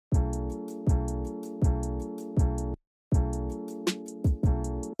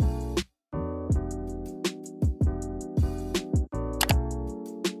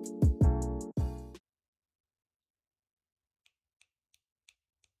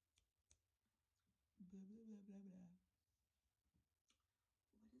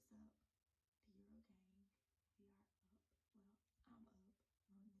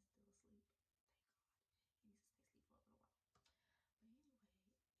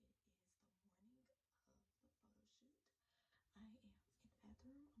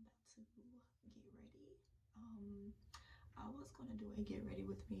about to get ready. I was gonna do a get ready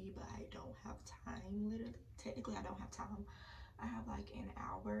with me, but I don't have time. Literally, technically, I don't have time. I have like an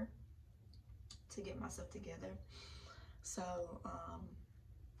hour to get myself together. So,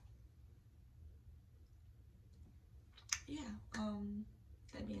 yeah.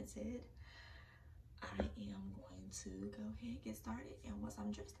 That being said, I am going to go ahead and get started. And once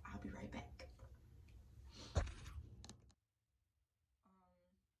I'm dressed, I'll be right back. I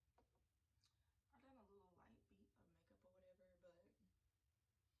done a little light beat of makeup or whatever,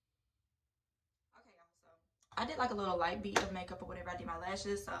 but okay, y'all. So I did like a little light beat of makeup or whatever. I did my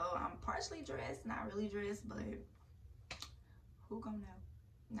lashes, so I'm partially dressed, not really dressed, but who gonna know?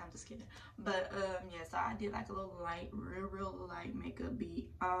 No, I'm just kidding. But yeah, so I did like a little light, real light makeup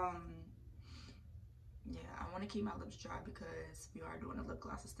beat. Yeah, I want to keep my lips dry because we are doing the lip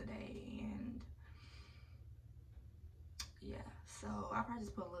glosses today, and yeah, so I'll probably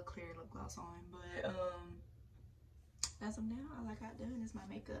just put a little clear lip gloss on. But as of now, all I got done is my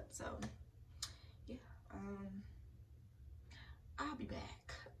makeup. So yeah, I'll be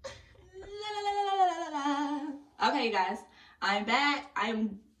back. Okay, you guys, I'm back.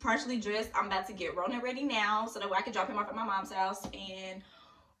 I'm partially dressed. I'm about to get Rona ready now so that way I can drop him off at my mom's house, and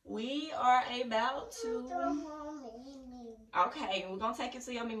we are about to. Okay, we're gonna take you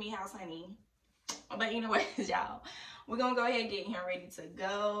to your Mimi house, honey. But anyways, y'all, we're gonna go ahead and get him ready to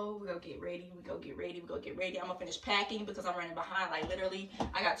go. We go get ready. We go get ready. I'm gonna finish packing because I'm running behind. Like literally,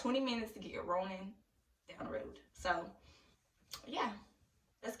 I got 20 minutes to get Ronan down the road. So yeah,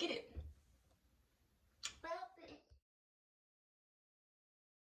 let's get it.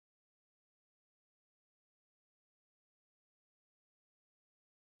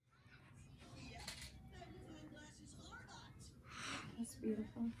 That's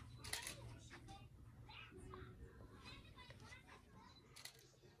beautiful.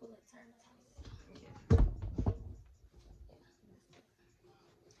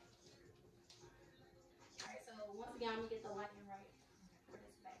 Alright, so once again, I'm gonna get the lighting right for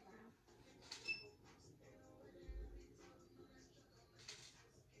this background.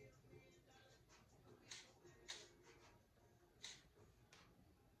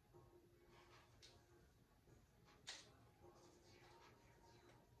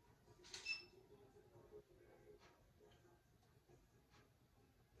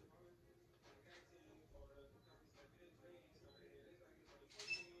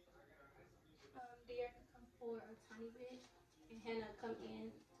 Dear, come forward a tiny bit, and Hannah come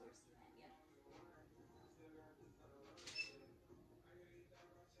in towards the back. Yeah.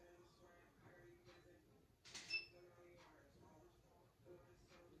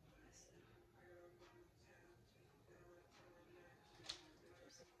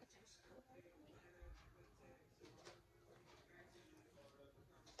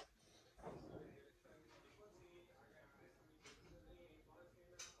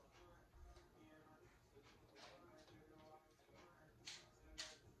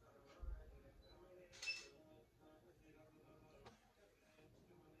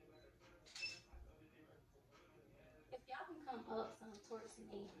 If y'all can come up some towards me,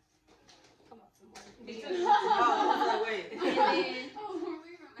 come up some more. Oh, wait. And then,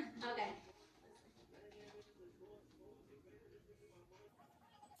 okay.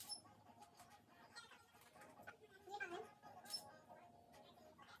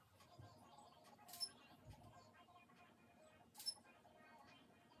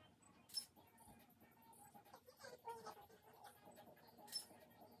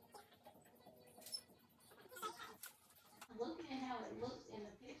 Looking at how it looks in the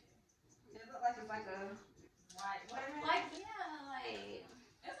picture. It looks like it's like a white. Like, yeah, like.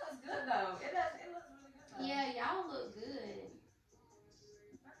 It looks good though. It does. It looks really good though. Yeah, y'all look good.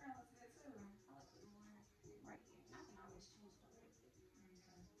 Background looks good too. I look more right here. I can always choose for it.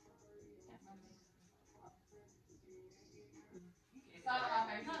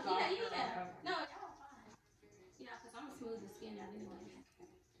 No, y'all fine. Yeah, because I'm a smooth the skin out anyway.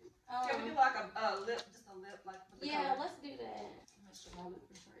 Can we do like a lip, just a lip, like with the Yeah, color? let's do that. Make sure my lip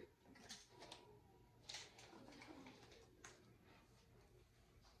is right. Okay.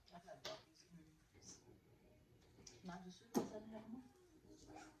 I've had these. Not just shoes, I have them.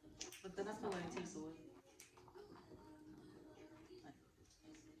 But then I feel like tea soy.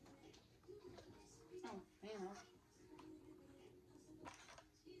 Oh, damn.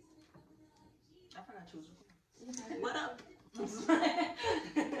 I forgot to choose. What up? I'm about to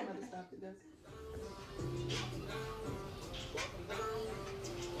stop it.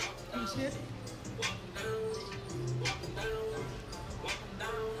 You shit?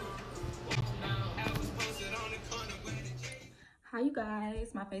 Hi Hi you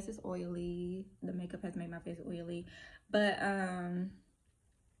guys, my face is oily. The makeup has made my face oily, but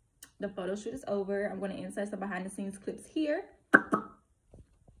the photo shoot is over. I'm going to insert some behind the scenes clips here.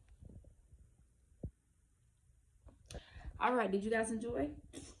 All right, did you guys enjoy?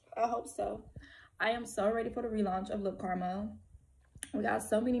 I hope so. I am so ready for the relaunch of Lip Karma. We got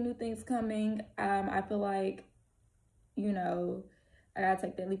so many new things coming. I feel like, you know, I gotta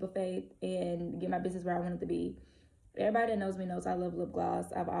take that leap of faith and get my business where I want it to be. Everybody that knows me knows I love lip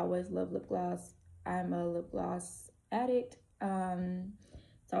gloss. I've always loved lip gloss. I'm a lip gloss addict. So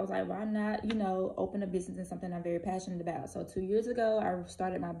I was like, why not, you know, open a business in something I'm very passionate about. So 2 years ago, I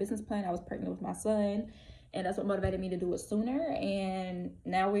started my business plan. I was pregnant with my son, and that's what motivated me to do it sooner. And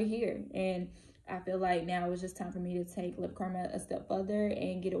now we're here. And I feel like now it's just time for me to take Lip Karma a step further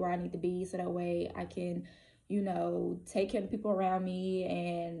and get it where I need to be, so that way I can, you know, take care of the people around me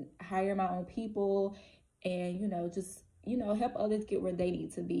and hire my own people and, you know, just, you know, help others get where they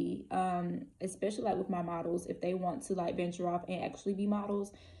need to be, especially like with my models, if they want to like venture off and actually be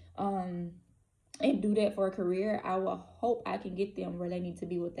models, and do that for a career. I will hope I can get them where they need to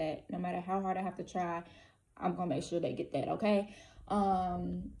be with that. No matter how hard I have to try, I'm gonna make sure they get that, okay?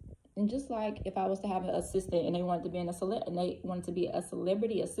 And just like if I was to have an assistant and they wanted to be a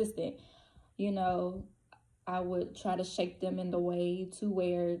celebrity assistant, you know, I would try to shape them in the way to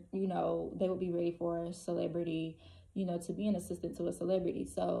where, you know, they would be ready for a celebrity, you know, to be an assistant to a celebrity.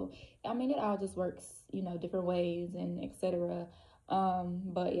 So, I mean, it all just works, you know, different ways and etc.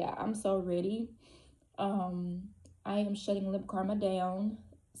 But yeah, I'm so ready. I am shutting Lip Karma down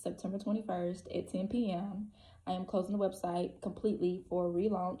September 21st at 10 p.m. I am closing the website completely for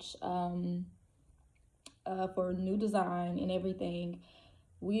relaunch, for new design and everything.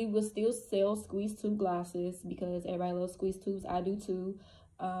 We will still sell squeeze tube glosses because everybody loves squeeze tubes. I do too.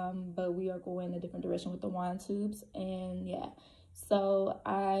 But we are going a different direction with the wine tubes. And yeah, so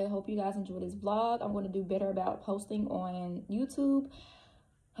I hope you guys enjoy this vlog. I'm going to do better about posting on YouTube.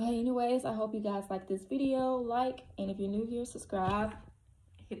 Anyways, I hope you guys like this video. Like, and if you're new here, subscribe.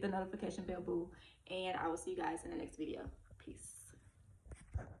 Hit the notification bell, boo. And I will see you guys in the next video. Peace.